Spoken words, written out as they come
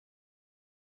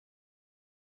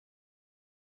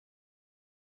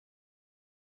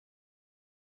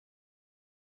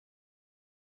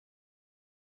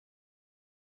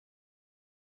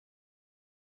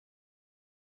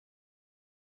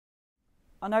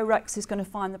I know Rex is going to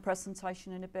find the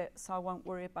presentation in a bit, so I won't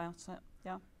worry about it,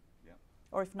 yeah? Yeah.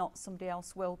 Or if not, somebody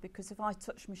else will, because if I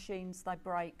touch machines, they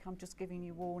break. I'm just giving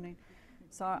you warning.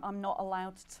 So I'm not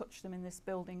allowed to touch them in this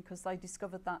building because they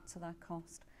discovered that to their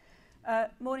cost.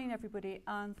 Morning, everybody,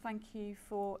 and thank you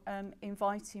for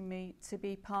inviting me to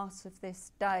be part of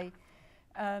this day.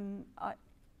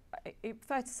 It's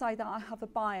fair to say that I have a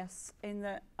bias in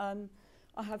that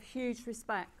I have huge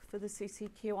respect for the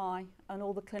CCQI and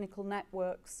all the clinical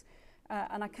networks,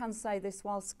 and I can say this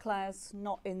whilst Clare's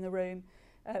not in the room.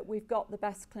 We've got the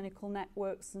best clinical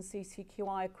networks and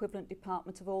CCQI equivalent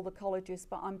department of all the colleges,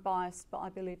 but I'm biased, but I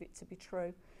believe it to be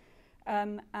true.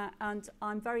 And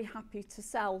I'm very happy to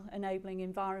sell enabling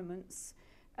environments,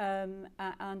 and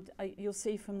you'll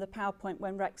see from the PowerPoint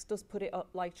when Rex does put it up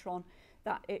later on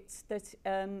that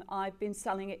I've been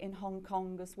selling it in Hong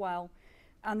Kong as well.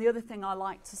 And the other thing I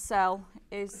like to sell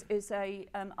is a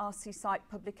RC site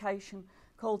publication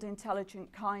called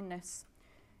Intelligent Kindness.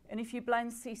 And if you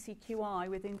blend CCQI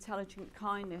with intelligent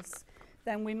kindness,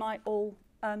 then we might all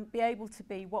be able to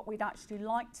be what we'd actually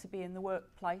like to be in the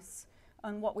workplace,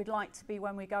 and what we'd like to be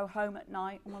when we go home at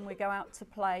night and when we go out to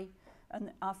play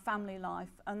and our family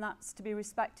life, and that's to be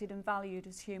respected and valued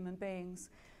as human beings.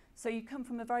 So you come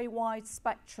from a very wide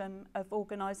spectrum of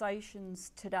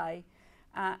organisations today,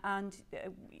 and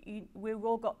we've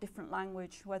all got different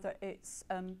language, whether it's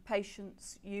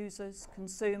patients, users,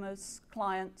 consumers,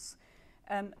 clients,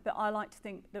 but I like to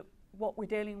think that what we're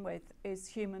dealing with is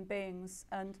human beings,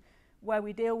 and where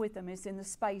we deal with them is in the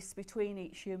space between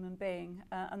each human being,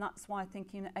 and that's why I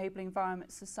think enabling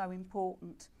environments are so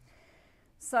important.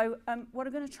 So what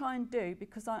I'm going to try and do,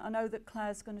 because I know that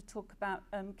Clare's going to talk about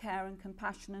care and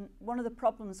compassion, and one of the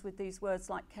problems with these words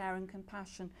like care and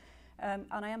compassion, and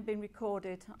I am being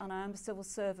recorded and I am a civil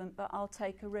servant, but I'll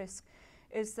take a risk,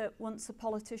 is that once a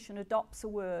politician adopts a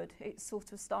word, it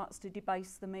sort of starts to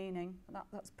debase the meaning.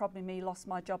 That's probably me, lost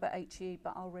my job at HE,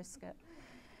 but I'll risk it.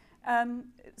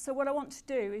 So what I want to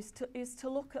do is to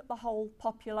look at the whole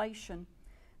population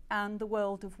and the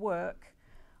world of work.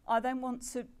 I then want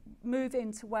to move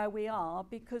into where we are,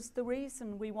 because the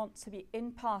reason we want to be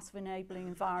in part of enabling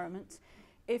environment,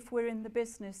 if we're in the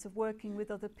business of working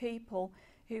with other people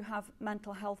who have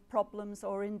mental health problems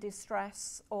or in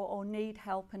distress or need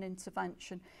help and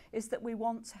intervention, is that we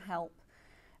want to help.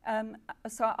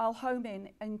 So I'll home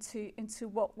into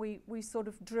what we sort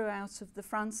of drew out of the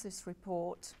Francis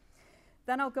report.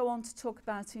 Then I'll go on to talk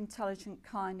about intelligent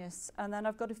kindness, and then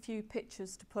I've got a few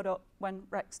pictures to put up when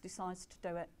Rex decides to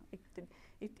do it.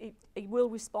 He will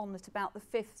respond at about the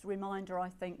fifth reminder, I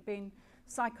think. Being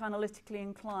psychoanalytically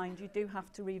inclined, you do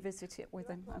have to revisit it with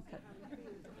him. Okay.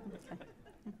 Okay.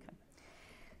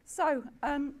 So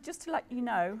just to let you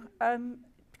know,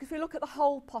 because we look at the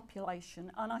whole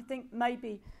population, and I think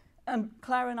maybe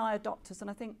Clare and I are doctors,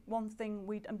 and I think one thing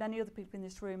and many other people in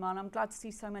this room, and I'm glad to see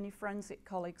so many forensic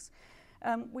colleagues,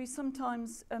 we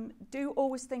sometimes do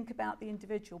always think about the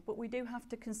individual, but we do have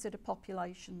to consider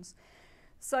populations.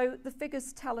 So the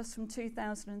figures tell us from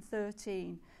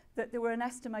 2013 that there were an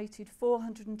estimated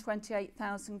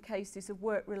 428,000 cases of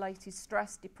work-related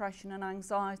stress, depression and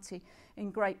anxiety in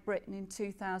Great Britain in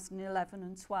 2011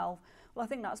 and 12. Well, I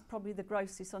think that's probably the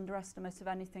grossest underestimate of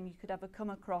anything you could ever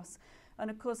come across. And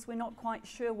of course, we're not quite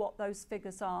sure what those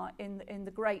figures are in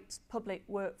the great public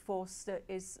workforce that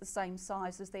is the same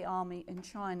size as the army in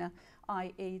China,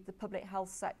 i.e. the public health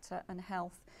sector and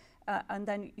health. And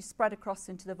then you spread across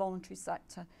into the voluntary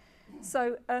sector.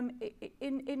 So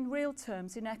in real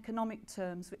terms, in economic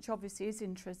terms, which obviously is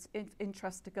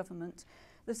interest to government,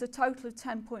 there's a total of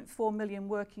 10.4 million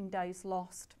working days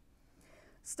lost.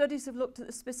 Studies have looked at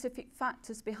the specific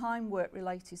factors behind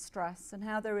work-related stress and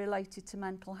how they're related to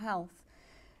mental health.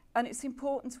 And it's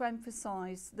important to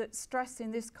emphasise that stress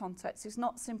in this context is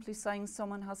not simply saying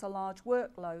someone has a large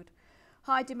workload.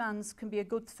 High demands can be a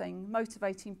good thing,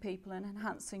 motivating people and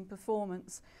enhancing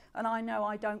performance. And I know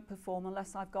I don't perform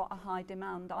unless I've got a high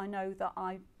demand. I know that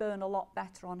I burn a lot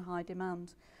better on high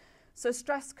demand. So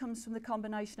stress comes from the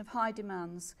combination of high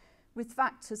demands with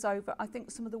factors over, I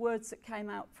think some of the words that came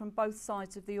out from both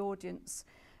sides of the audience,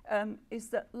 is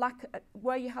that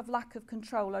where you have lack of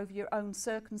control over your own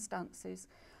circumstances,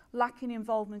 lacking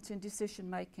involvement in decision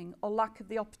making, or lack of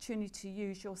the opportunity to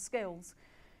use your skills.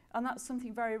 And that's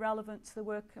something very relevant to the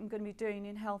work I'm going to be doing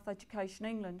in Health Education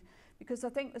England, because I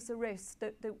think there's a risk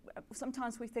that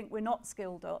sometimes we think we're not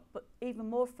skilled up, but even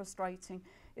more frustrating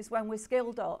is when we're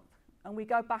skilled up and we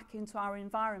go back into our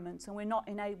environment and we're not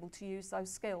enabled to use those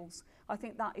skills. I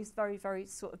think that is very, very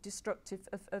sort of destructive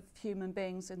of human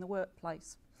beings in the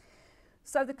workplace.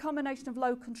 So the combination of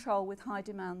low control with high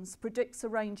demands predicts a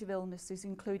range of illnesses,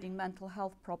 including mental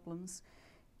health problems,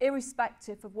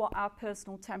 irrespective of what our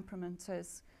personal temperament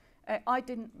is. I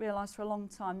didn't realise for a long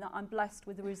time that I'm blessed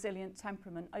with a resilient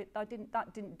temperament.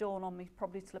 That didn't dawn on me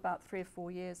probably till about 3 or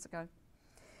 4 years ago.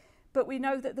 But we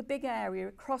know that the big area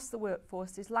across the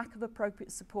workforce is lack of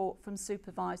appropriate support from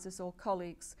supervisors or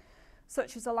colleagues,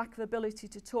 such as a lack of ability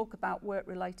to talk about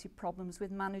work-related problems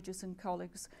with managers and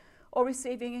colleagues, or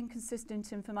receiving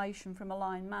inconsistent information from a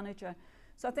line manager.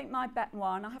 So I think my bête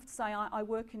noire, and I have to say I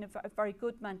work in a very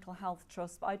good mental health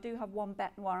trust, but I do have one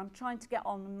bête noire. I'm trying to get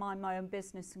on and mind my own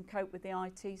business and cope with the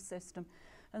IT system.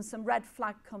 And some red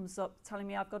flag comes up telling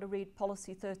me I've got to read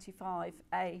policy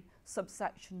 35A,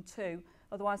 subsection 2,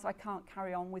 otherwise I can't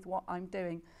carry on with what I'm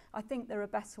doing. I think there are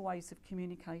better ways of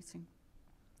communicating.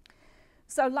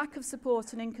 So lack of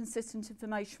support and inconsistent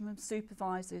information from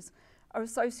supervisors are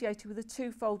associated with a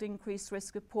twofold increased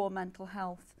risk of poor mental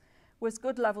health, whereas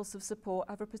good levels of support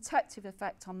have a protective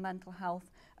effect on mental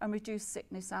health and reduce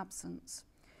sickness absence.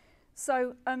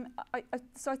 So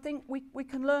I think we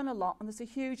can learn a lot, and there's a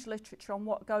huge literature on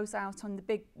what goes out on the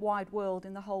big wide world,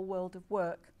 in the whole world of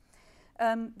work.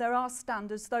 There are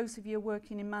standards. Those of you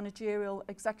working in managerial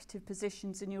executive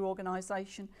positions in your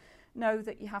organisation know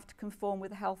that you have to conform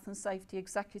with the Health and Safety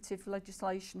Executive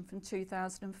legislation from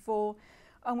 2004.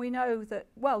 And we know that,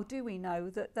 well, do we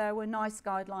know that there were NICE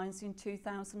guidelines in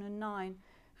 2009?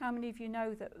 How many of you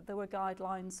know that there were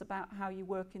guidelines about how you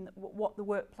work in, what the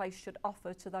workplace should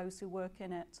offer to those who work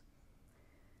in it?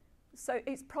 So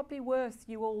it's probably worth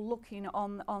you all looking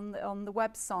on the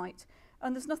website,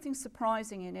 and there's nothing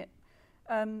surprising in it.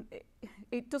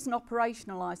 It doesn't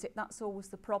operationalise it. That's always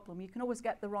the problem. You can always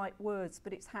get the right words,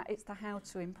 but it's the how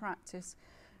to in practice.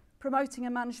 Promoting a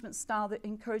management style that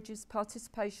encourages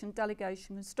participation,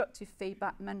 delegation, constructive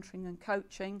feedback, mentoring and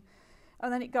coaching.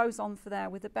 And then it goes on for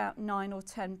there with about 9 or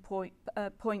 10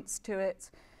 points to it.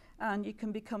 And you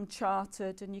can become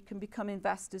chartered and you can become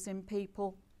investors in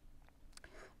people.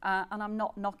 And I'm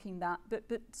not knocking that. But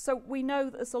so we know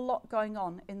that there's a lot going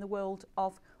on in the world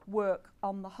of work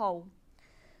on the whole.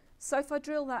 So if I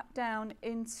drill that down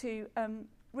into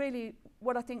really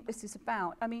what I think this is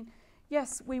about, I mean,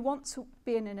 yes, we want to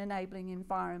be in an enabling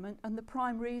environment, and the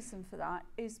prime reason for that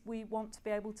is we want to be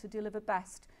able to deliver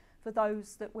best for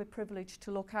those that we're privileged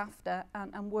to look after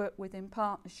and work with in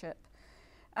partnership.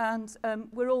 And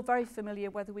we're all very familiar,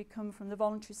 whether we come from the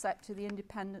voluntary sector, the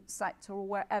independent sector, or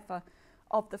wherever,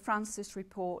 of the Francis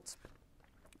Report.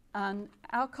 And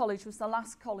our college was the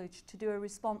last college to do a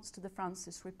response to the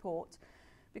Francis Report,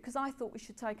 because I thought we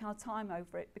should take our time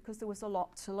over it, because there was a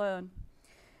lot to learn.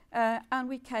 And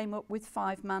we came up with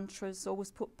 5 mantras: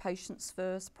 always put patients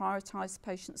first, prioritise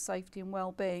patient safety and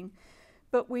well-being.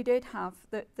 But we did have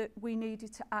that we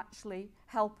needed to actually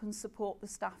help and support the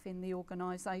staff in the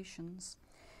organisations.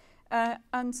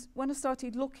 And when I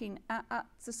started looking at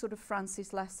the sort of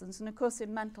Francis lessons, and of course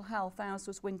in mental health ours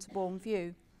was Winterbourne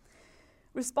View,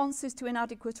 responses to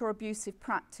inadequate or abusive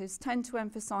practice tend to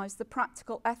emphasise the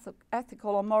practical,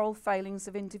 ethical or moral failings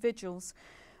of individuals.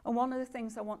 And one of the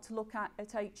things I want to look at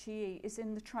HEE is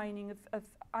in the training of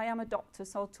I am a doctor,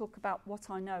 so I'll talk about what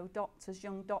I know, doctors,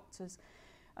 young doctors.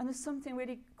 And there's something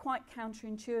really quite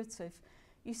counterintuitive.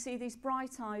 You see these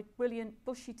bright-eyed, brilliant,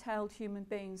 bushy-tailed human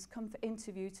beings come for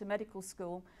interview to medical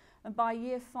school, and by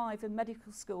year 5 in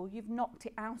medical school, you've knocked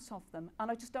it out of them. And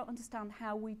I just don't understand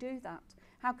how we do that.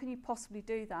 How can you possibly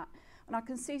do that? And I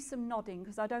can see some nodding,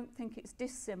 because I don't think it's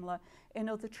dissimilar in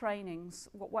other trainings,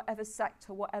 whatever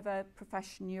sector, whatever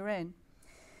profession you're in.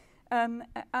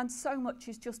 And so much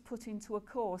is just put into a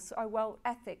course. Oh, well,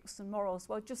 ethics and morals,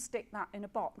 well, just stick that in a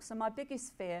box. And my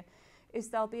biggest fear is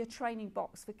there'll be a training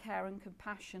box for care and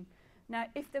compassion. Now,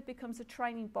 if there becomes a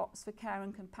training box for care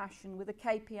and compassion with a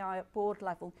KPI at board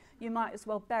level, you might as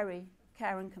well bury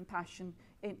care and compassion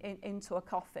into a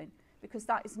coffin, because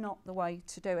that is not the way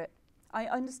to do it. I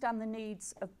understand the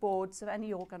needs of boards of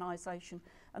any organisation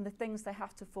and the things they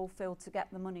have to fulfil to get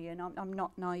the money in. I'm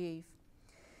not naive.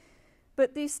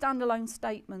 But these standalone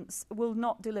statements will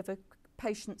not deliver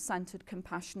patient-centred,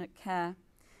 compassionate care.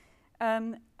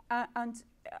 And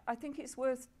I think it's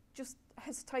worth just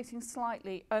hesitating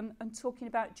slightly and talking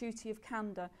about duty of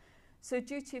candour. So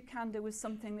duty of candour was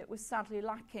something that was sadly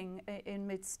lacking in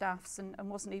mid-staffs and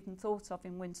wasn't even thought of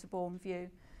in Winterbourne View.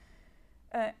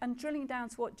 And drilling down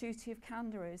to what duty of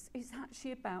candour is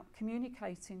actually about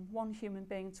communicating one human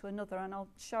being to another, and I'll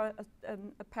show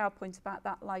a PowerPoint about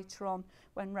that later on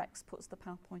when Rex puts the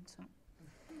PowerPoint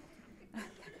up.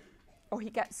 Or he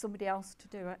gets somebody else to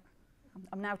do it.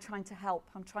 I'm now trying to help,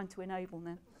 I'm trying to enable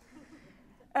now.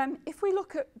 If we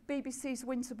look at BBC's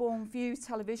Winterbourne View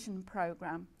television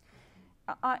programme,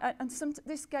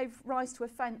 this gave rise to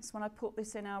offence when I put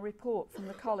this in our report from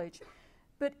the college,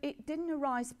 but it didn't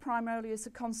arise primarily as a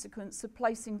consequence of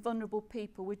placing vulnerable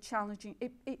people with challenging.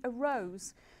 It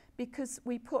arose because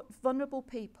we put vulnerable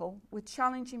people with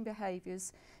challenging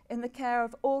behaviours in the care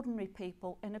of ordinary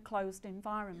people in a closed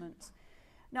environment.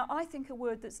 Now, I think a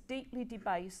word that's deeply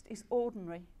debased is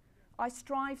ordinary. I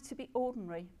strive to be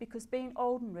ordinary because being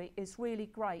ordinary is really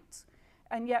great.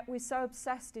 And yet we're so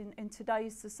obsessed in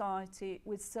today's society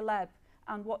with celeb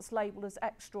and what's labelled as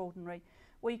extraordinary.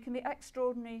 Well, you can be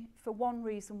extraordinary for one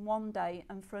reason one day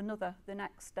and for another the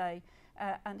next day.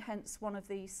 And hence one of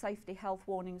the safety health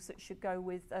warnings that should go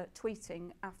with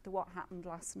tweeting after what happened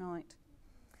last night.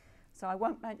 So I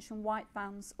won't mention white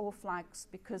vans or flags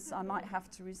because I might have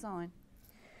to resign.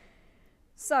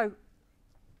 So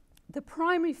the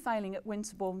primary failing at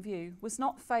Winterbourne View was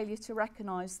not failure to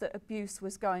recognise that abuse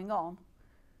was going on.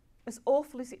 As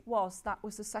awful as it was, that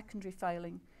was a secondary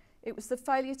failing. It was the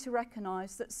failure to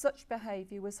recognise that such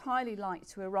behaviour was highly likely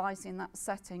to arise in that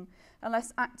setting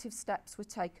unless active steps were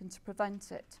taken to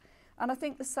prevent it. And I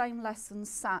think the same lessons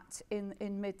sat in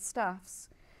mid-staffs.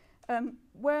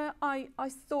 Where I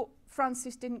thought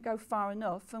Francis didn't go far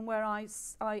enough, and where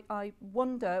I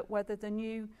wonder whether the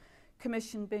new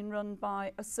commission being run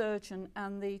by a surgeon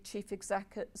and the chief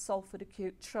exec at Salford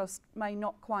Acute Trust may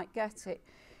not quite get it,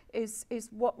 is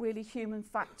what really human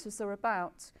factors are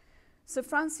about. So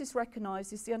Francis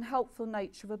recognises the unhelpful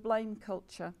nature of a blame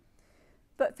culture,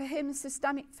 but for him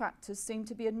systemic factors seem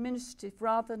to be administrative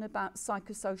rather than about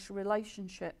psychosocial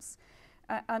relationships.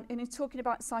 And in talking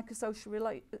about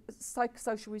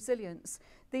psychosocial resilience,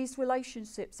 these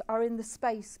relationships are in the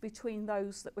space between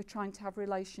those that we're trying to have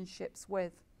relationships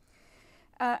with.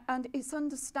 And it's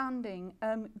understanding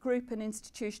group and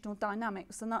institutional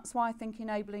dynamics, and that's why I think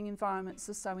enabling environments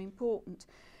are so important.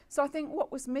 So I think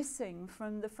what was missing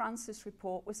from the Francis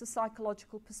report was a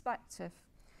psychological perspective.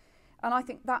 And I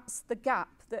think that's the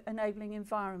gap that enabling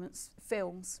environments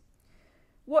fills.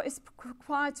 What is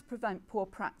required to prevent poor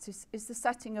practice is the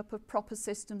setting up of proper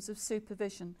systems of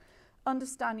supervision,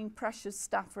 understanding pressures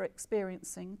staff are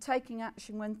experiencing, taking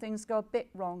action when things go a bit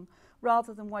wrong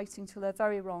rather than waiting till they're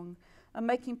very wrong, and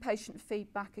making patient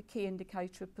feedback a key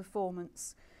indicator of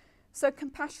performance. So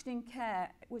compassion in care,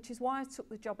 which is why I took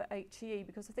the job at HEE,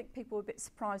 because I think people were a bit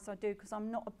surprised I do, because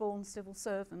I'm not a born civil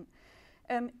servant,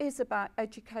 is about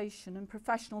education and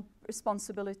professional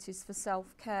responsibilities for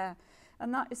self-care.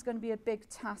 And that is going to be a big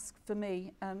task for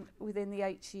me within the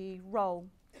HEE role.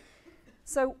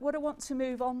 So what I want to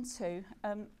move on to,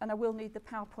 and I will need the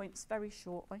PowerPoints very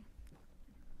shortly.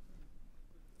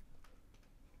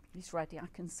 He's ready, I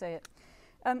can see it.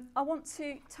 I want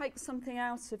to take something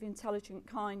out of intelligent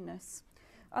kindness.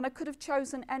 And I could have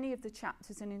chosen any of the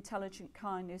chapters in intelligent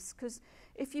kindness, because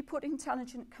if you put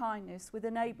intelligent kindness with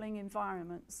enabling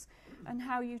environments and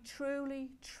how you truly,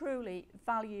 truly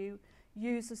value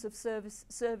users of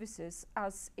services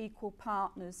as equal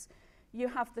partners, you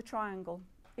have the triangle.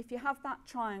 If you have that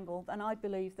triangle, then I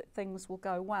believe that things will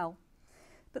go well.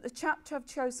 But the chapter I've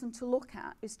chosen to look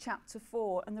at is chapter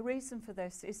 4, and the reason for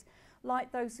this is,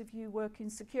 like those of you who work in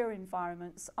secure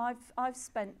environments, I've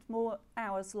spent more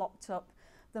hours locked up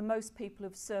than most people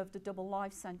who've served a double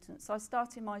life sentence. I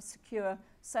started my secure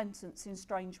sentence in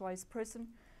Strangeways Prison,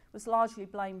 was largely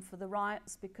blamed for the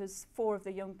riots because 4 of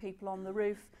the young people on the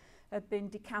roof had been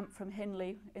decamped from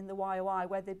Hindley in the YOI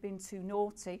where they'd been too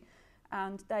naughty,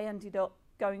 and they ended up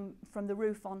going from the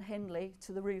roof on Hindley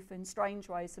to the roof in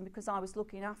Strangeways, and because I was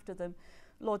looking after them,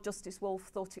 Lord Justice Wolfe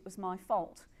thought it was my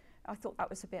fault. I thought that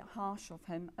was a bit harsh of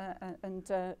him,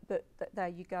 but there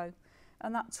you go.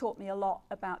 And that taught me a lot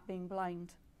about being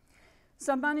blamed.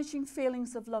 So managing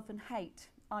feelings of love and hate,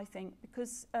 I think,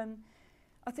 because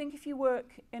I think if you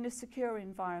work in a secure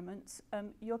environment,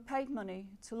 you're paid money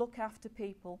to look after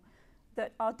people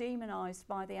that are demonised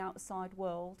by the outside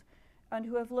world and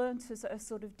who have learnt as a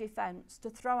sort of defence to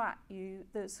throw at you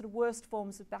the sort of worst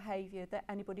forms of behaviour that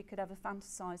anybody could ever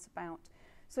fantasise about.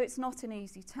 So it's not an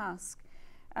easy task.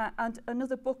 And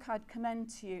another book I'd commend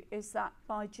to you is that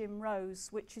by Jim Rose,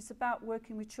 which is about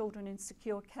working with children in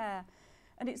secure care.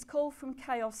 And it's called From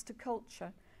Chaos to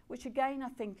Culture, which again I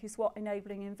think is what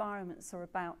enabling environments are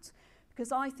about.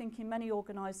 Because I think in many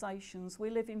organisations we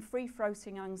live in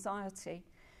free-floating anxiety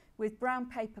with brown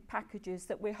paper packages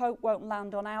that we hope won't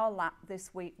land on our lap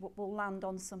this week, but will land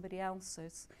on somebody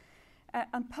else's.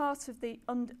 And part of the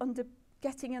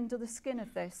getting under the skin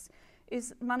of this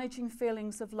is managing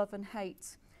feelings of love and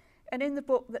hate. And in the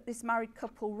book that this married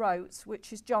couple wrote,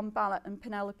 which is John Ballot and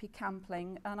Penelope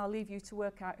Campling, and I'll leave you to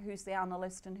work out who's the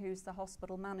analyst and who's the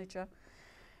hospital manager,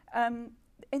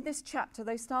 in this chapter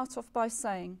they start off by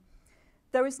saying,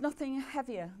 "There is nothing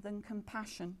heavier than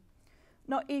compassion.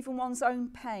 Not even one's own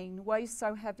pain weighs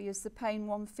so heavy as the pain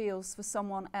one feels for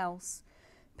someone else.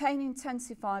 Pain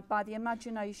intensified by the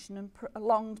imagination and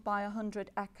prolonged by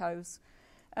 100 echoes."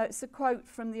 It's a quote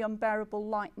from The Unbearable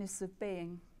Lightness of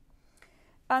Being.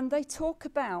 And they talk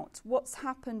about what's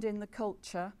happened in the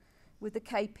culture with the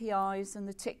KPIs and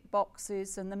the tick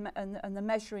boxes and the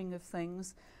measuring of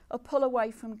things, a pull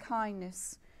away from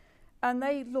kindness. And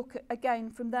they look at, again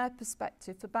from their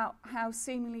perspective, about how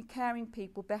seemingly caring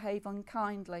people behave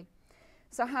unkindly.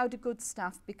 So how do good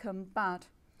staff become bad?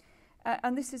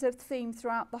 And this is a theme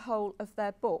throughout the whole of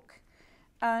their book.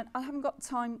 And I haven't got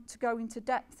time to go into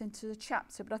depth into the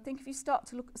chapter, but I think if you start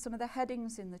to look at some of the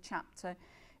headings in the chapter,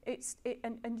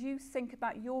 and you think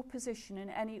about your position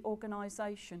in any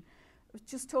organisation. I was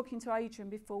just talking to Adrian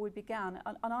before we began,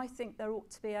 and I think there ought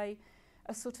to be a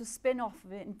sort of spin-off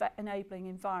of enabling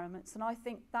environments, and I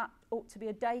think that ought to be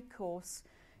a day course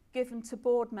given to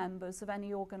board members of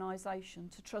any organisation,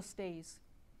 to trustees,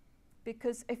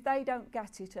 because if they don't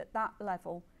get it at that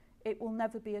level, it will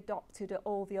never be adopted at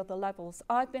all the other levels.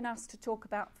 I've been asked to talk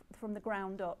about from the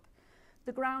ground up.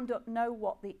 The ground up know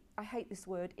what the, I hate this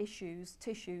word,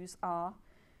 tissues are,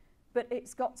 but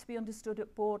it's got to be understood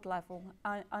at board level.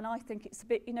 And I think it's a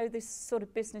bit, you know, this sort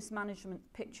of business management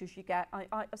pictures you get.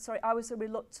 I was a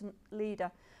reluctant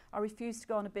leader. I refused to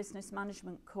go on a business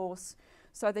management course.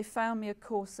 So they found me a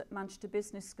course at Manchester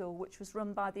Business School, which was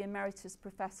run by the Emeritus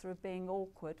Professor of Being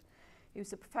Awkward. He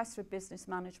was a professor of business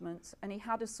management, and he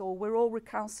had us all, we're all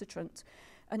recalcitrant.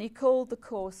 And he called the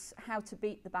course How to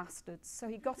Beat the Bastards. So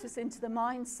he got us into the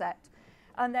mindset,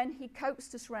 and then he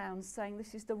coaxed us round saying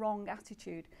this is the wrong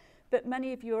attitude. But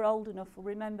many of you are old enough will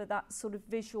remember that sort of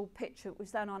visual picture. It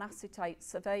was then on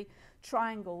acetates of a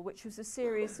triangle, which was a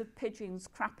series of pigeons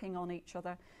crapping on each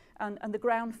other. And the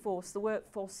ground force, the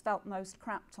workforce, felt most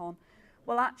crapped on.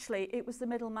 Well, actually, it was the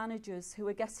middle managers who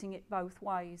were getting it both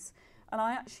ways. And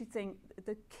I actually think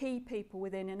the key people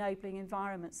within enabling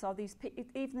environments are these,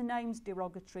 even the name's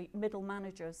derogatory, middle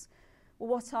managers. Well,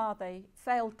 what are they?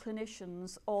 Failed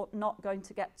clinicians, or not going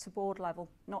to get to board level,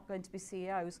 not going to be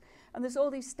CEOs. And there's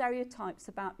all these stereotypes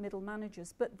about middle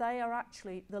managers, but they are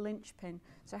actually the linchpin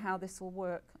to how this will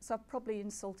work. So I've probably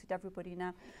insulted everybody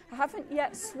now. I haven't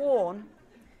yet sworn,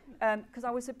 because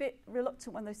I was a bit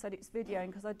reluctant when they said it's videoing,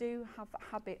 because I do have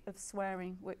a habit of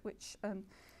swearing, which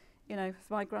you know, if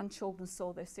my grandchildren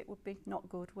saw this, it would be not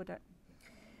good, would it?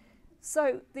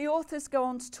 So the authors go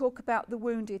on to talk about the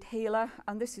wounded healer,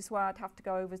 and this is where I'd have to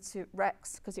go over to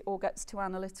Rex, because it all gets too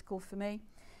analytical for me.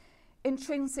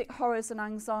 Intrinsic horrors and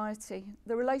anxiety.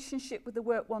 The relationship with the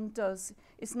work one does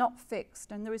is not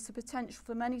fixed, and there is a potential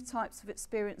for many types of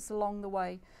experience along the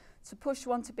way to push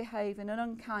one to behave in an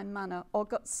unkind manner or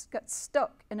get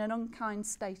stuck in an unkind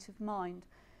state of mind.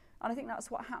 And I think that's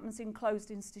what happens in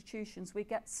closed institutions. We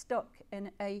get stuck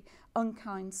in an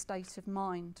unkind state of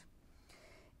mind.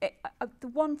 The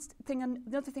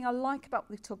other thing I like about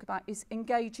what they talk about is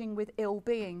engaging with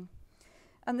ill-being.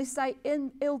 And they say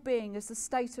ill-being is a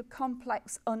state of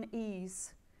complex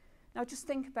unease. Now just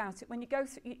think about it. When you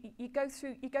go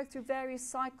through various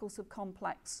cycles of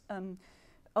complex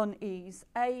unease.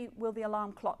 A, will the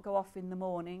alarm clock go off in the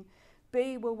morning?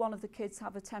 B, will one of the kids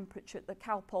have a temperature that the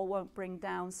Calpol won't bring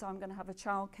down, so I'm going to have a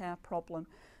childcare problem.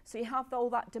 So you have all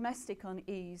that domestic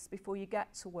unease before you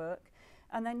get to work,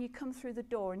 and then you come through the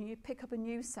door and you pick up a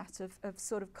new set of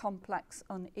sort of complex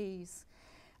unease.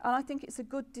 And I think it's a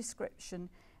good description.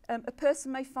 A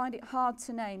person may find it hard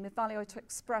to name, evaluate, or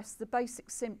express the basic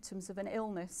symptoms of an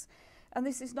illness. And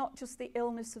this is not just the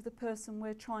illness of the person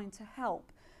we're trying to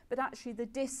help, but actually the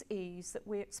dis-ease that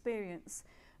we experience.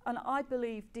 And I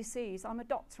believe disease, I'm a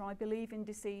doctor, I believe in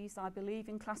disease, I believe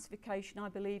in classification, I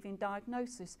believe in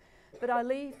diagnosis. But I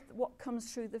believe what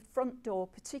comes through the front door,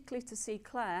 particularly to see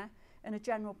Clare in a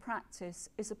general practice,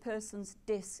 is a person's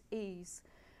dis-ease.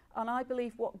 And I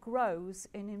believe what grows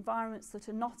in environments that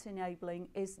are not enabling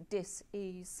is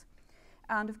dis-ease.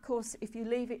 And of course, if you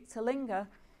leave it to linger,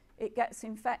 it gets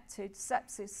infected,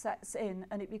 sepsis sets in,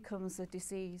 and it becomes a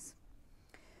disease.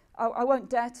 I won't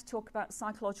dare to talk about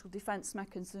psychological defence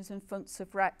mechanisms in front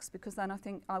of Rex, because then I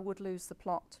think I would lose the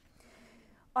plot.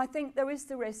 I think there is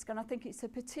the risk, and I think it's a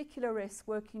particular risk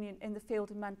working in the field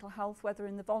of mental health, whether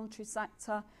in the voluntary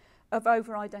sector, of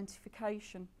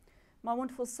over-identification. My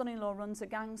wonderful son-in-law runs a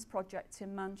gangs project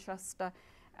in Manchester,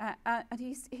 and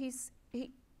he's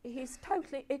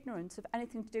totally ignorant of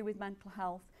anything to do with mental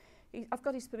health. I've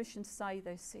got his permission to say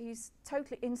this, he's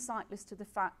totally insightless to the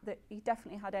fact that he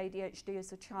definitely had ADHD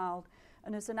as a child,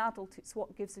 and as an adult it's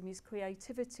what gives him his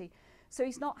creativity. So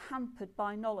he's not hampered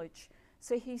by knowledge.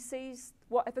 So he sees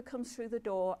whatever comes through the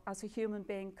door as a human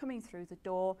being coming through the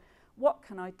door. What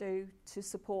can I do to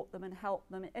support them and help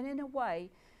them? And in a way,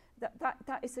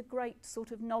 that is a great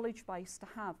sort of knowledge base to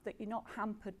have, that you're not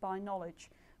hampered by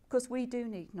knowledge, because we do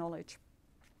need knowledge.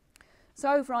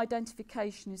 So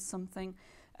over-identification is something.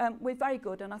 We're very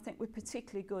good, and I think we're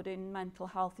particularly good in mental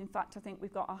health. In fact, I think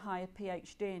we've got a higher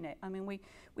PhD in it. I mean, we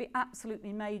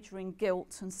absolutely major in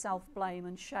guilt and self-blame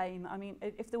and shame. I mean,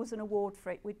 if there was an award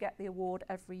for it, we'd get the award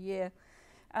every year.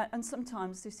 And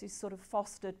sometimes this is sort of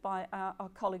fostered by our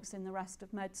colleagues in the rest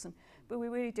of medicine. But we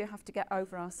really do have to get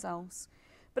over ourselves.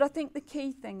 But I think the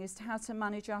key thing is how to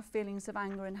manage our feelings of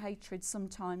anger and hatred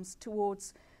sometimes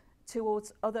towards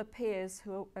other peers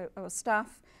who are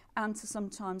staff, and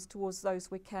sometimes towards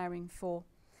those we're caring for.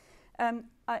 I'm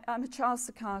a child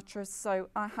psychiatrist, so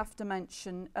I have to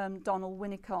mention Donald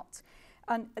Winnicott.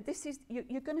 And this is,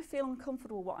 you're going to feel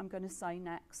uncomfortable what I'm going to say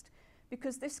next,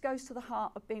 because this goes to the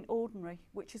heart of being ordinary,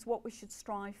 which is what we should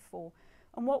strive for.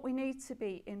 And what we need to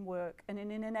be in work and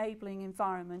in an enabling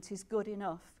environment is good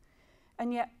enough.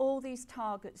 And yet all these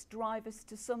targets drive us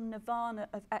to some nirvana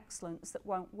of excellence that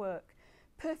won't work.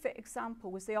 Perfect example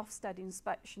was the Ofsted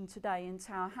inspection today in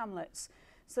Tower Hamlets.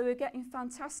 So we're getting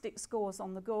fantastic scores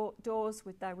on the doors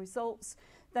with their results.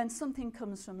 Then something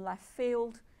comes from left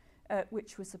field,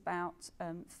 which was about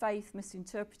faith,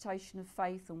 misinterpretation of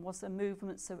faith, and was there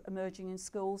movements emerging in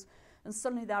schools. And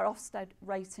suddenly their Ofsted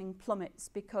rating plummets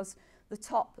because the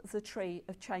top of the tree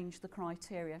have changed the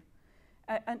criteria.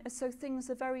 And so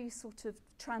things are very sort of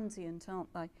transient,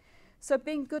 aren't they? So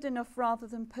being good enough rather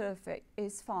than perfect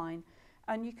is fine.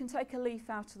 And you can take a leaf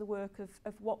out of the work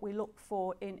of what we look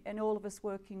for in all of us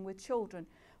working with children.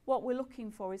 What we're looking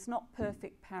for is not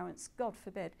perfect parents, God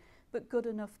forbid, but good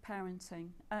enough parenting.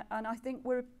 And I think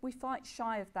we fight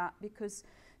shy of that because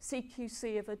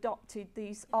CQC have adopted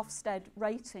these Ofsted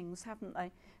ratings, haven't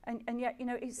they? And yet, you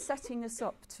know, it's setting us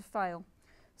up to fail.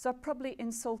 So I've probably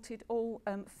insulted all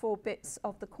 4 bits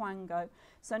of the Quango.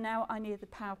 So now I need the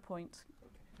PowerPoint.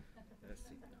 Let's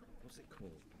see. What's it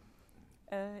called?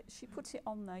 She put it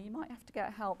on there. You might have to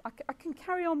get help. I can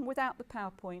carry on without the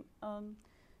PowerPoint.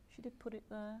 She did put it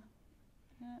there.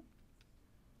 Yeah.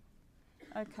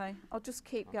 Okay, I'll just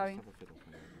keep going.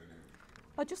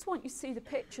 I just want you to see the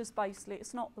pictures, basically.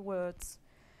 It's not the words.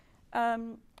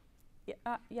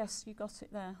 Yes, you got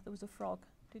it there. There was a frog.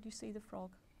 Did you see the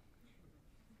frog?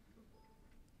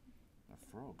 A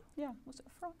frog? Yeah, was it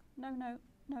a frog?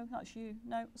 No, that's you.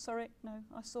 No, sorry, no,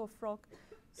 I saw a frog.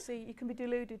 See, you can be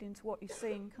deluded into what you're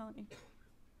seeing, can't you?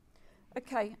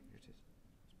 Okay. Here it is.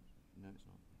 No, it's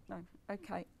not. No,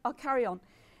 okay. I'll carry on.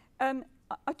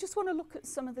 I just want to look at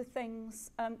some of the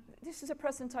things. This is a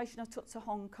presentation I took to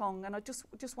Hong Kong, and I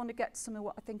just want to get some of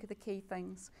what I think are the key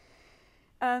things.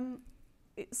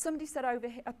 Somebody said over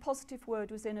here, a positive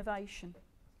word was innovation.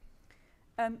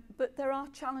 But there are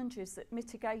challenges that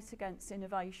mitigate against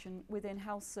innovation within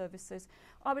health services.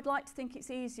 I would like to think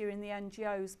it's easier in the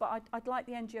NGOs, but I'd like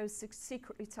the NGOs to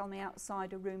secretly tell me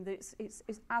outside a room that it's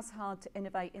as hard to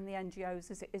innovate in the NGOs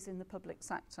as it is in the public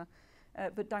sector.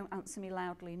 But don't answer me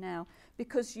loudly now,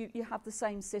 because you have the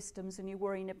same systems and you're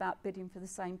worrying about bidding for the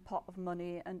same pot of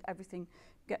money and everything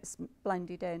gets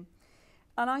blended in.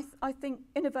 And I think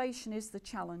innovation is the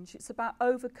challenge. It's about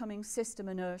overcoming system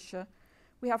inertia.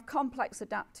 We have complex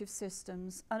adaptive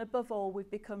systems, and above all, we've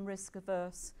become risk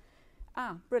averse.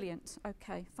 Brilliant.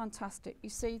 Okay, fantastic. You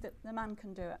see that the man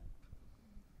can do it.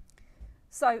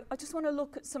 So I just want to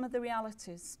look at some of the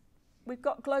realities. We've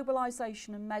got globalisation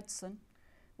in medicine.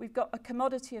 We've got a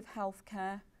commodity of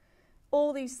healthcare.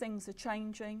 All these things are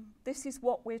changing. This is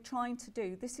what we're trying to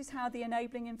do. This is how the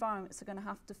enabling environments are going to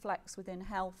have to flex within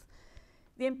health.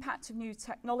 The impact of new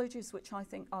technologies, which I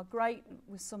think are great,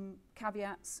 with some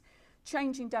caveats.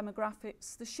 Changing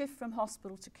demographics, the shift from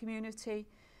hospital to community,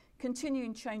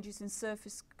 continuing changes in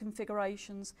service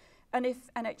configurations, and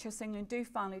if NHS England do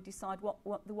finally decide what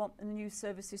they want the new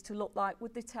services to look like,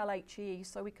 would they tell HEE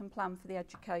so we can plan for the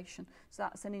education? So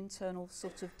that's an internal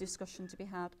sort of discussion to be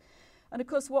had. And of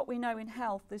course what we know in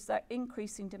health is that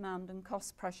increasing demand and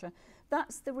cost pressure.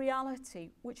 That's the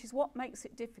reality, which is what makes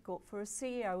it difficult for a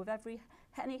CEO of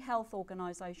any health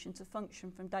organisation to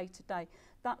function from day to day.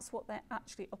 That's what they're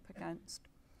actually up against.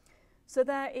 So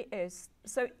there it is.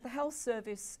 So the health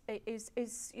service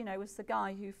is you know, as the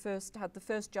guy who had the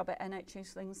first job at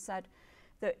NHS England said,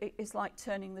 that it is like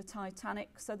turning the Titanic.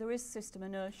 So there is system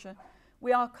inertia.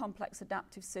 We are complex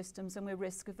adaptive systems and we're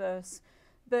risk averse.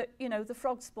 But, you know, the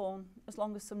frog spawn, as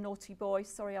long as some naughty boy,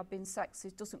 sorry I've been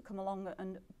sexist, doesn't come along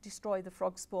and destroy the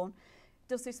frog spawn,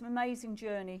 does this amazing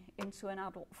journey into an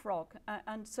adult frog.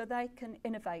 And so they can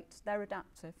innovate, they're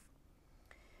adaptive.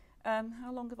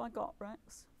 How long have I got,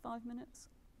 Rex? 5 minutes?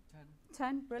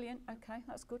 10, brilliant, okay,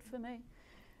 that's good for me.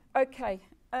 Okay,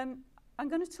 I'm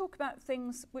going to talk about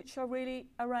things which are really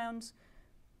around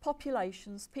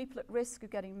populations, people at risk of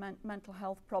getting mental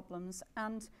health problems,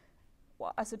 and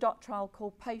what, as a doctor, I'll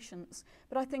call patients.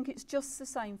 But I think it's just the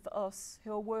same for us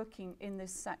who are working in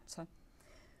this sector.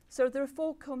 So there are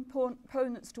 4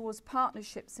 components towards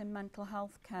partnerships in mental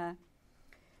health care.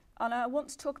 And I want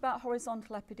to talk about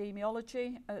horizontal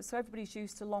epidemiology. So everybody's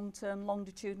used to long-term,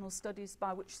 longitudinal studies,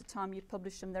 by which the time you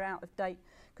publish them, they're out of date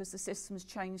because the system's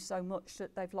changed so much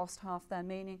that they've lost half their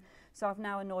meaning. So I've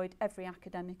now annoyed every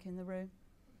academic in the room.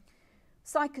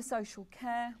 Psychosocial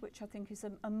care, which I think is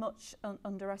a much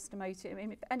underestimated. I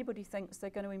mean, if anybody thinks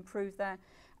they're going to improve their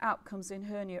outcomes in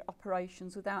hernia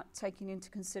operations without taking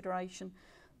into consideration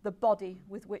the body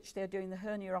with which they're doing the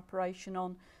hernia operation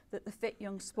on, that the fit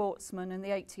young sportsman and the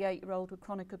 88-year-old with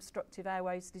chronic obstructive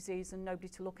airways disease and nobody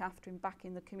to look after him back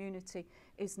in the community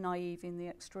is naive in the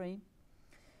extreme.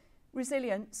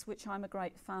 Resilience, which I'm a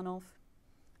great fan of,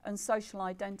 and social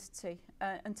identity.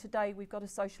 And today we've got a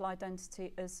social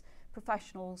identity as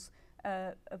professionals,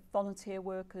 volunteer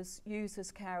workers,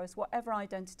 users, carers, whatever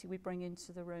identity we bring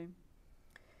into the room.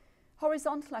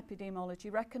 Horizontal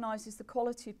epidemiology recognises the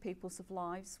quality of people's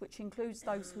lives, which includes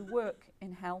those who work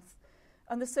in health,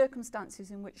 and the circumstances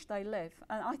in which they live.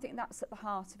 And I think that's at the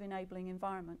heart of enabling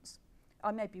environments.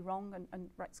 I may be wrong, and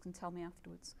Rex can tell me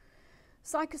afterwards.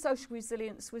 Psychosocial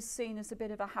resilience was seen as a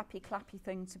bit of a happy clappy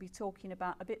thing to be talking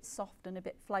about, a bit soft and a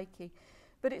bit flaky.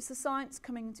 But it's a science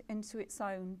coming into its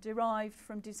own, derived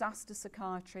from disaster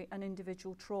psychiatry and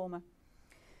individual trauma.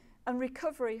 And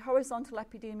recovery, horizontal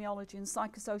epidemiology and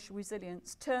psychosocial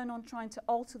resilience turn on trying to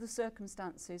alter the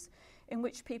circumstances in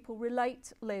which people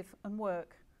relate, live and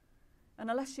work. And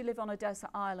unless you live on a desert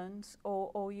island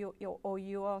or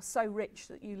you are so rich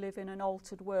that you live in an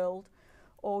altered world,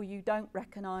 or you don't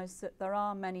recognise that there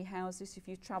are many houses, if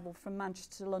you travel from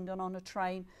Manchester to London on a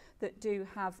train, that do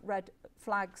have red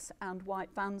flags and white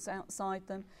vans outside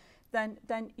them, then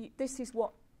this is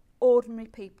what ordinary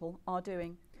people are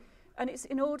doing. And it's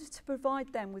in order to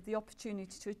provide them with the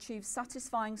opportunity to achieve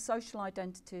satisfying social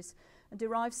identities and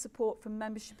derive support from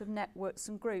membership of networks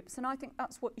and groups. And I think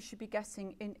that's what you should be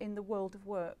getting in the world of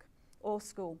work or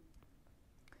school.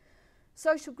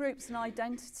 Social groups and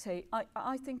identity,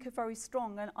 I think, are very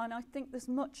strong, and I think there's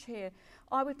much here.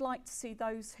 I would like to see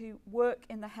those who work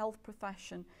in the health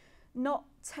profession not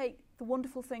take the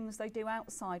wonderful things they do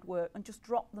outside work and just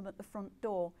drop them at the front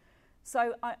door.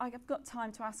 So I've got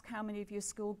time to ask how many of you are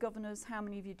school governors, how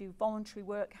many of you do voluntary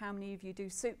work, how many of you do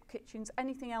soup kitchens,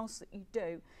 anything else that you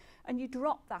do. And you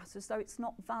drop that as though it's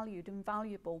not valued and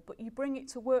valuable, but you bring it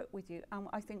to work with you, and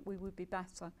I think we would be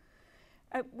better.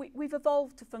 We've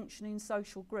evolved to function in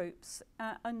social groups,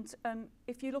 and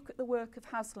if you look at the work of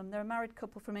Haslam, they're a married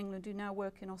couple from England who now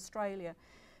work in Australia.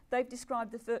 They've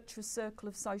described the virtuous circle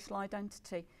of social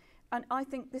identity, and I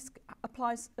think this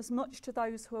applies as much to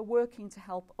those who are working to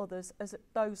help others as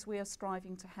those we are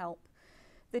striving to help.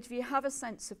 That if you have a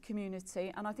sense of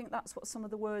community, and I think that's what some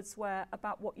of the words were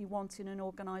about what you want in an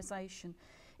organisation,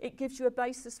 it gives you a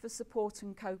basis for support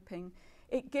and coping.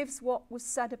 It gives what was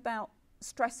said about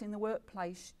stress in the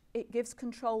workplace. It gives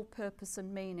control, purpose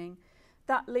and meaning.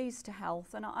 That leads to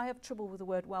health, and I have trouble with the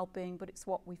word well-being, but it's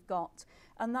what we've got.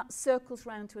 And that circles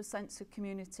round to a sense of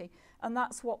community, and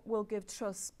that's what will give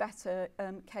trusts better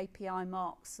KPI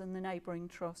marks than the neighbouring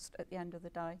trust at the end of the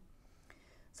day.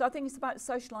 So I think it's about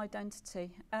social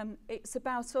identity. It's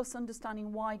about us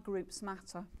understanding why groups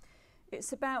matter.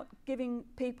 It's about giving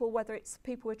people, whether it's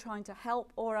people we're trying to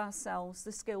help or ourselves,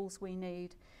 the skills we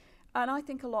need. And I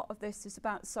think a lot of this is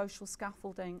about social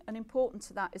scaffolding, and important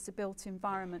to that is the built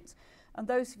environment. And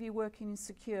those of you working in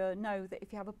Secure know that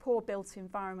if you have a poor built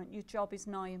environment, your job is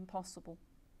nigh impossible.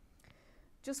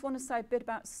 Just want to say a bit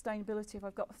about sustainability if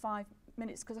I've got 5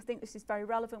 minutes, because I think this is very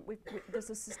relevant. There's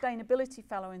a sustainability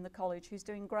fellow in the college who's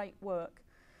doing great work.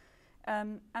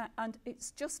 And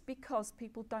it's just because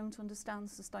people don't understand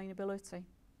sustainability.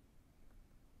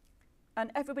 And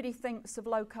everybody thinks of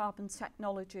low carbon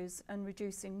technologies and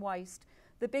reducing waste.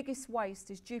 The biggest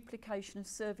waste is duplication of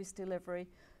service delivery,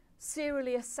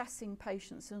 serially assessing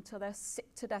patients until they're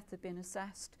sick to death of being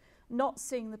assessed, not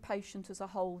seeing the patient as a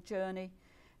whole journey,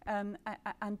 and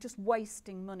just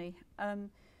wasting money.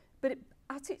 But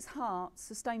at its heart,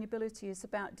 sustainability is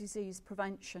about disease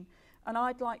prevention. And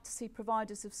I'd like to see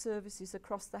providers of services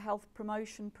across the health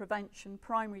promotion, prevention,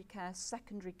 primary care,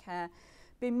 secondary care,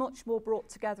 be much more brought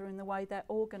together in the way they're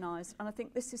organised. And I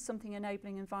think this is something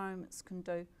enabling environments can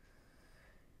do.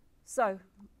 So,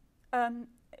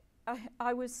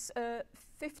 I was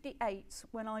 58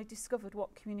 when I discovered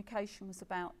what communication was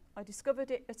about. I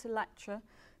discovered it at a lecture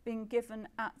being given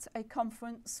at a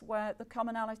conference where the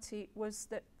commonality was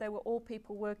that there were all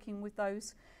people working with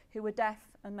those who were deaf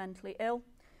and mentally ill,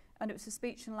 and it was a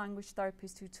speech and language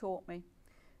therapist who taught me.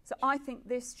 So I think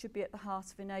this should be at the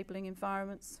heart of enabling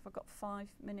environments. I've got 5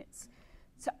 minutes.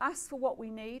 To ask for what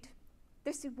we need.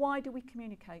 This is, why do we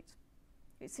communicate?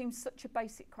 It seems such a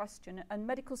basic question, and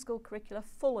medical school curricula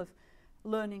are full of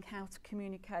learning how to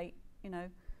communicate, you know,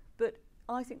 but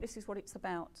I think this is what it's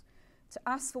about. To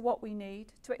ask for what we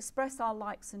need, to express our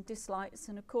likes and dislikes,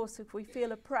 and of course if we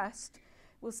feel oppressed,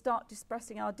 we'll start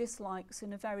expressing our dislikes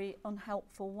in a very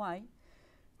unhelpful way.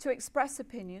 To express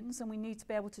opinions, and we need to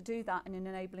be able to do that in an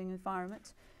enabling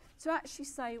environment. To actually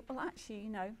say, well actually, you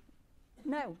know,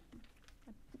 no,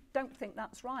 I don't think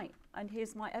that's right, and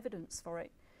here's my evidence for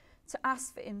it. To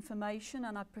ask for information,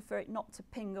 and I prefer it not to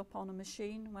ping up on a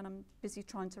machine when I'm busy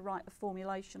trying to write a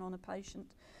formulation on a patient.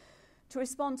 To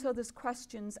respond to others'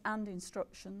 questions and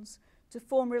instructions, to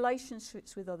form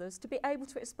relationships with others, to be able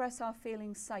to express our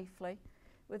feelings safely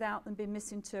without them being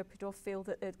misinterpreted or feel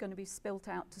that they're going to be spilt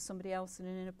out to somebody else in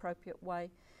an inappropriate way.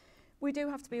 We do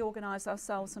have to be organised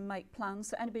ourselves and make plans,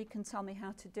 so anybody can tell me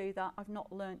how to do that. I've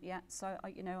not learnt yet, so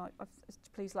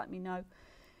please let me know.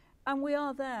 And we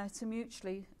are there to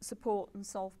mutually support and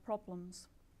solve problems.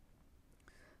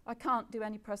 I can't do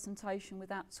any presentation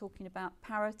without talking about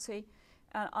parity.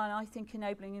 And I think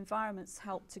enabling environments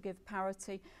help to give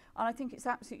parity. And I think it's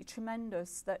absolutely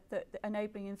tremendous that the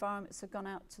enabling environments have gone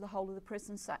out to the whole of the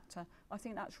prison sector. I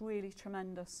think that's really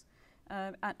tremendous.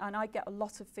 And I get a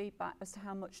lot of feedback as to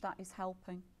how much that is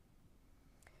helping.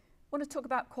 I want to talk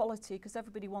about quality because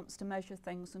everybody wants to measure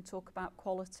things and talk about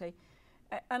quality.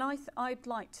 And I'd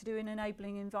like to do an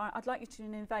enabling environment. I'd like you to do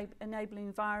an enabling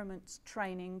environment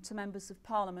training to members of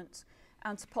Parliament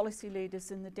and to policy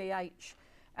leaders in the DH.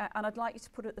 And I'd like you to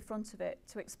put at the front of it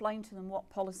to explain to them what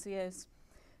policy is.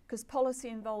 Because policy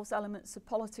involves elements of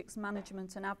politics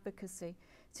management and advocacy.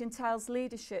 It entails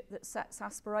leadership that sets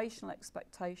aspirational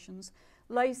expectations,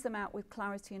 lays them out with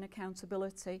clarity and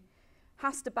accountability,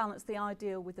 has to balance the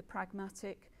ideal with the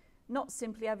pragmatic, not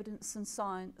simply evidence and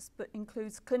science, but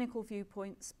includes clinical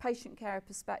viewpoints, patient care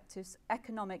perspectives,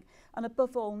 economic, and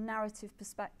above all, narrative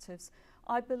perspectives.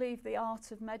 I believe the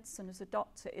art of medicine as a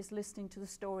doctor is listening to the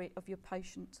story of your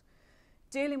patient.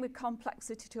 Dealing with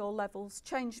complexity to all levels,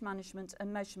 change management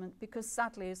and measurement, because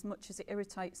sadly, as much as it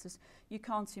irritates us, you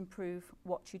can't improve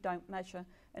what you don't measure.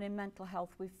 And in mental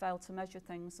health, we've failed to measure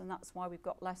things, and that's why we've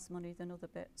got less money than other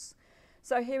bits.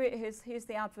 So here it is. Here's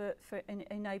the advert for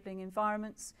enabling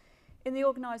environments. In the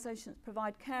organisations that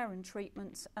provide care and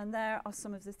treatment, and there are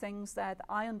some of the things there that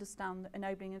I understand that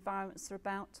enabling environments are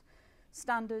about.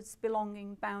 Standards,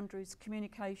 belonging, boundaries,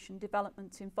 communication,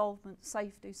 development, involvement,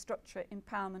 safety, structure,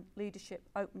 empowerment, leadership,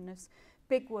 openness.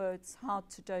 Big words, hard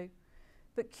to do.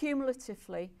 But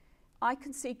cumulatively, I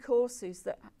can see courses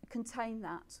that contain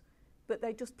that, but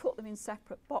they just put them in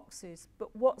separate boxes.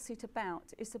 But what's it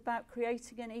about? It's about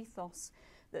creating an ethos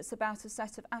that's about a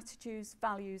set of attitudes,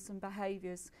 values and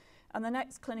behaviours. And the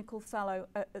next clinical fellow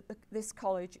at this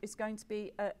college is going to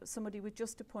be somebody we've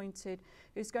just appointed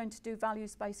who's going to do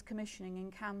values-based commissioning in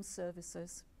CAMS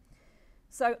services.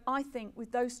 So I think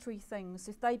with those 3 things,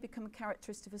 if they become a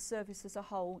characteristic of a service as a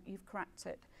whole, you've cracked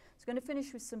it. So I'm going to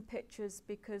finish with some pictures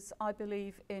because I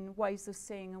believe in ways of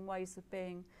seeing and ways of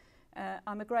being.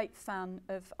 I'm a great fan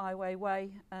of Ai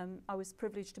Weiwei. I was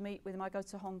privileged to meet with him. I go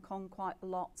to Hong Kong quite a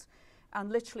lot. And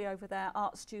literally over there,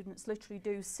 art students literally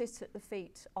do sit at the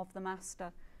feet of the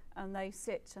master, and they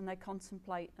sit and they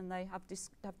contemplate and they have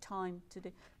time to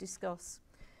discuss.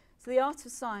 So the art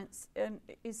of science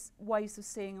is ways of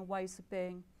seeing and ways of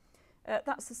being.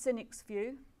 That's the cynic's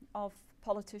view of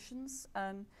politicians.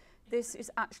 This is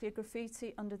actually a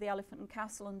graffiti under the Elephant and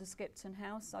Castle under Skipton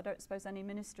House. I don't suppose any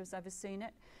minister has ever seen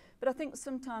it. But I think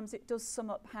sometimes it does sum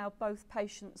up how both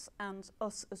patients and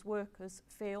us as workers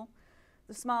feel.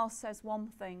 The smile says one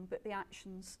thing, but the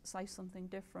actions say something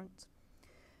different.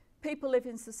 People live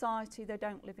in society, they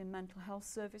don't live in mental health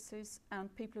services,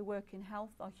 and people who work in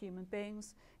health are human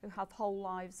beings who have whole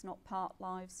lives, not part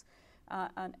lives.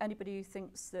 And anybody who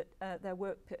thinks that their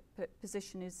work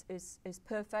position is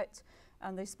perfect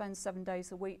and they spend 7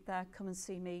 days a week there, come and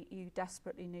see me, you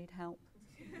desperately need help.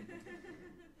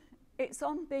 It's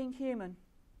on being human.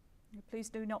 Please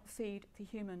do not feed the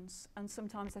humans. And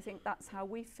sometimes I think that's how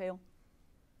we feel.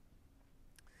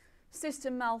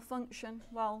 System malfunction.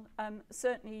 Well,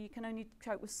 certainly you can only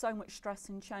cope with so much stress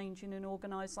and change in an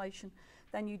organisation.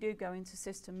 Then you do go into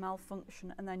system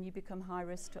malfunction, and then you become high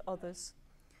risk to others.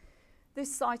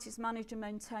 This site is managed and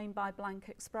maintained by Blank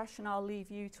Expression. I'll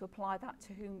leave you to apply that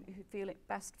to whom you feel it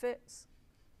best fits.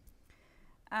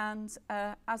 And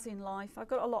as in life, I've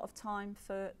got a lot of time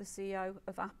for the CEO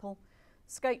of Apple.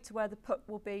 Skate to where the puck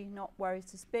will be, not where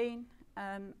it has been.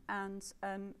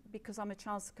 Because I'm a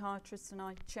child psychiatrist and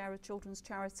I chair a children's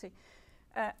charity,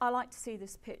 I like to see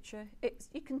this picture.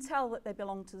 You can tell that they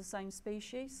belong to the same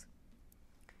species.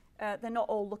 They're not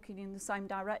all looking in the same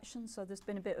direction, so there's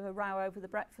been a bit of a row over the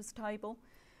breakfast table.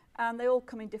 And they all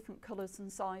come in different colours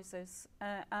and sizes,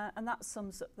 and that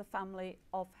sums up the family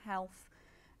of health.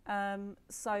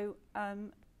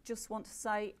 Just want to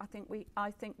say, I think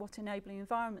what enabling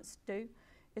environments do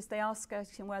is they are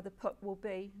skating where the puck will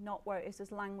be, not where it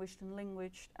has languished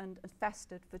and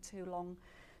festered for too long.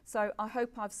 So I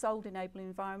hope I've sold enabling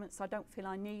environments. I don't feel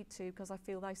I need to, because I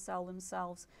feel they sell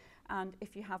themselves. And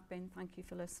if you have been, thank you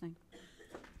for listening.